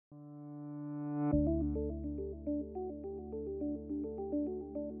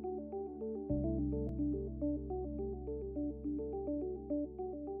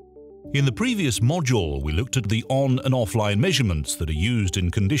In the previous module, we looked at the on- and offline measurements that are used in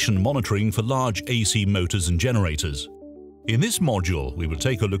condition monitoring for large AC motors and generators. In this module, we will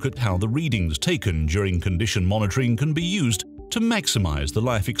take a look at how the readings taken during condition monitoring can be used to maximize the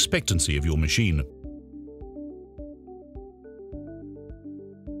life expectancy of your machine.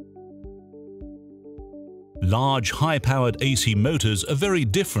 Large, high-powered AC motors are very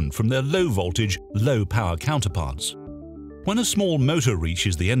different from their low-voltage, low-power counterparts. When a small motor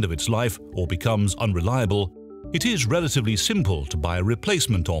reaches the end of its life or becomes unreliable, it is relatively simple to buy a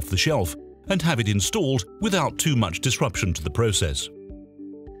replacement off the shelf and have it installed without too much disruption to the process.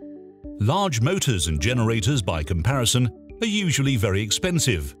 Large motors and generators, by comparison, are usually very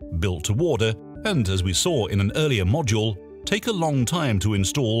expensive, built to order, and, as we saw in an earlier module, take a long time to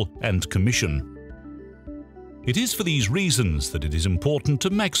install and commission. It is for these reasons that it is important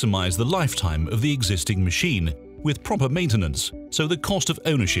to maximize the lifetime of the existing machine with proper maintenance, so the cost of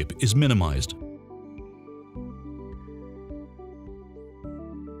ownership is minimized.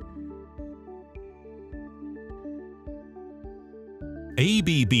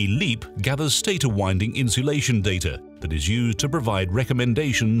 ABB Leap gathers stator winding insulation data that is used to provide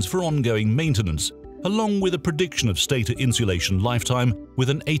recommendations for ongoing maintenance, along with a prediction of stator insulation lifetime with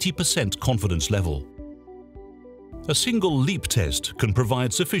an 80% confidence level. A single leap test can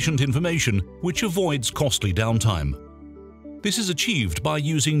provide sufficient information which avoids costly downtime. This is achieved by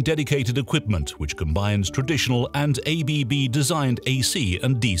using dedicated equipment which combines traditional and ABB-designed AC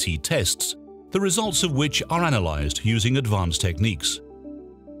and DC tests, the results of which are analyzed using advanced techniques.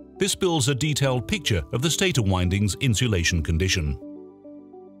 This builds a detailed picture of the stator winding's insulation condition.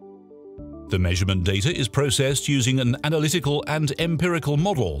 The measurement data is processed using an analytical and empirical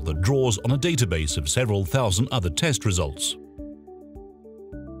model that draws on a database of several thousand other test results.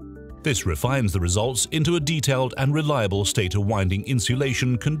 This refines the results into a detailed and reliable stator winding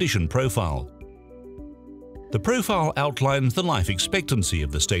insulation condition profile. The profile outlines the life expectancy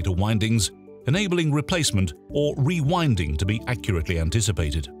of the stator windings, enabling replacement or rewinding to be accurately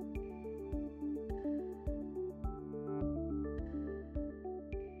anticipated.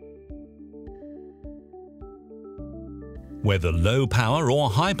 Whether low power or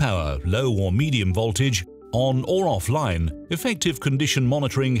high power, low or medium voltage, on or offline, effective condition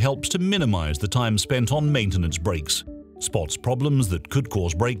monitoring helps to minimize the time spent on maintenance breaks, spots problems that could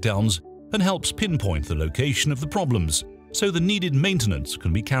cause breakdowns, and helps pinpoint the location of the problems so the needed maintenance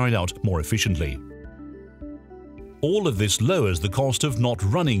can be carried out more efficiently. All of this lowers the cost of not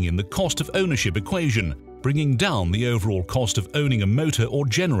running in the cost of ownership equation, bringing down the overall cost of owning a motor or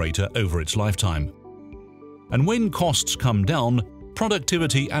generator over its lifetime. And when costs come down,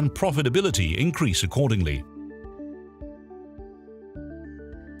 productivity and profitability increase accordingly.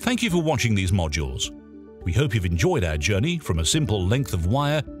 Thank you for watching these modules. We hope you've enjoyed our journey from a simple length of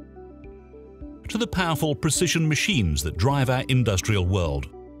wire to the powerful precision machines that drive our industrial world.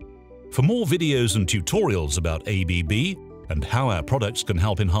 For more videos and tutorials about ABB and how our products can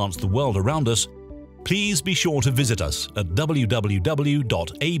help enhance the world around us, please be sure to visit us at www.abb.com.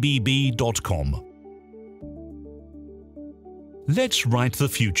 Let's write the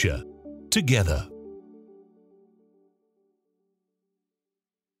future together.